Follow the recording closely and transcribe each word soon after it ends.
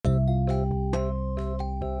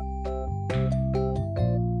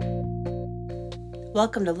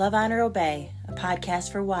Welcome to Love, Honor, Obey, a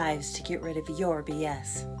podcast for wives to get rid of your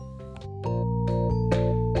BS.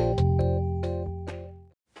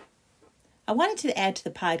 I wanted to add to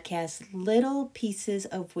the podcast little pieces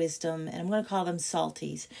of wisdom, and I'm going to call them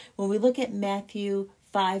salties. When we look at Matthew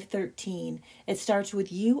 5:13, it starts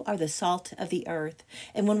with, "You are the salt of the earth."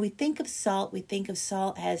 And when we think of salt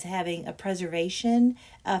as having a preservation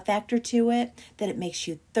factor to it, that it makes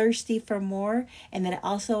you thirsty for more, and that it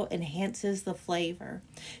also enhances the flavor.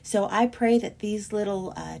 So I pray that these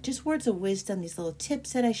little just words of wisdom, these little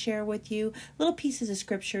tips that I share with you, little pieces of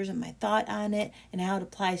scriptures and my thought on it and how it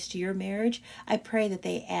applies to your marriage, I pray that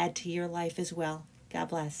they add to your life as well. God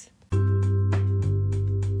bless.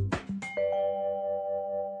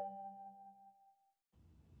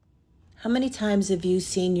 How many times have you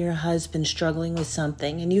seen your husband struggling with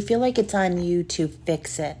something and you feel like it's on you to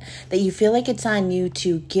fix it? That you feel like it's on you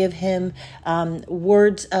to give him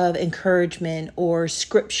words of encouragement or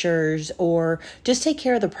scriptures, or just take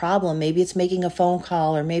care of the problem. Maybe it's making a phone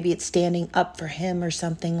call, or maybe it's standing up for him or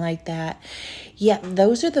something like that. Yet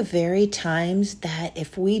those are the very times that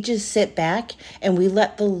if we just sit back and we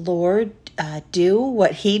let the Lord do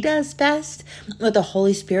what he does best, what the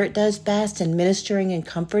Holy Spirit does best in ministering and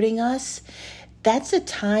comforting us, that's a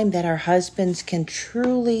time that our husbands can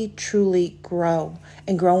truly, truly grow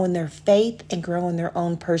and grow in their faith and grow in their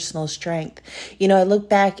own personal strength. You know, I look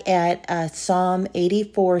back at Psalm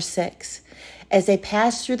 84:6. As they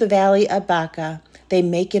pass through the valley of Baca, they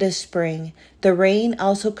make it a spring. The rain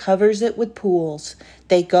also covers it with pools.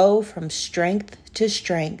 They go from strength to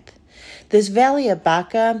strength. This valley of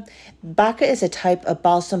Baca is a type of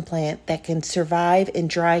balsam plant that can survive in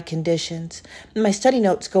dry conditions. My study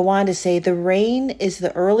notes go on to say the rain is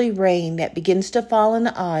the early rain that begins to fall in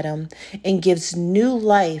the autumn and gives new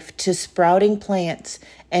life to sprouting plants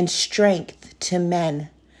and strength to men.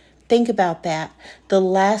 Think about that. The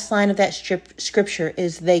last line of that scripture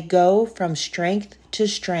is they go from strength to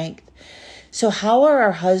strength. So how are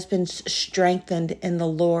our husbands strengthened in the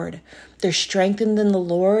Lord? They're strengthened in the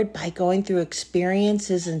Lord by going through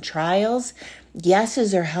experiences and trials. Yes,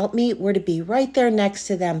 as their helpmeet, we're to be right there next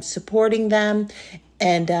to them, supporting them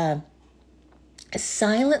and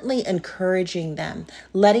silently encouraging them,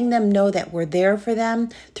 letting them know that we're there for them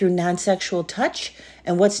through non-sexual touch.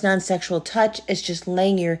 And what's non-sexual touch is just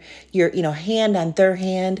laying your hand on their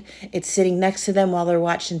hand. It's sitting next to them while they're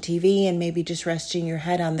watching TV and maybe just resting your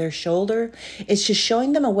head on their shoulder. It's just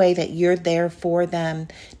showing them a way that you're there for them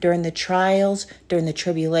during the trials, during the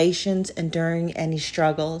tribulations, and during any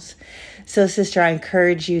struggles. So, sister, I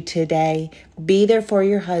encourage you today, be there for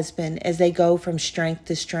your husband as they go from strength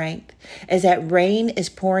to strength. As that rain is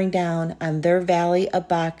pouring down on their valley of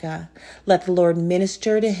Baca, let the Lord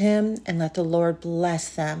minister to him and let the Lord bless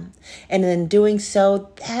them. And in doing so,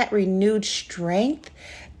 that renewed strength,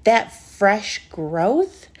 that fresh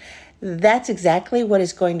growth, that's exactly what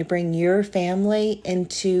is going to bring your family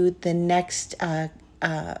into the next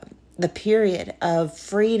the period of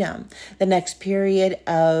freedom, the next period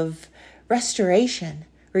of restoration,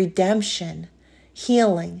 redemption,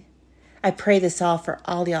 healing. I pray this all for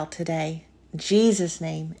all y'all today. In Jesus'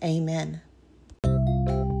 name, amen.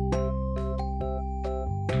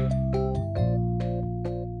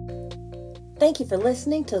 Thank you for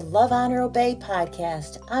listening to Love, Honor, Obey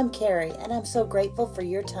podcast. I'm Carrie, and I'm so grateful for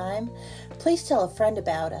your time. Please tell a friend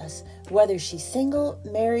about us, whether she's single,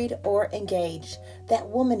 married, or engaged, that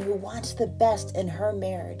woman who wants the best in her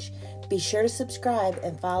marriage. Be sure to subscribe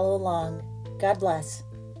and follow along. God bless.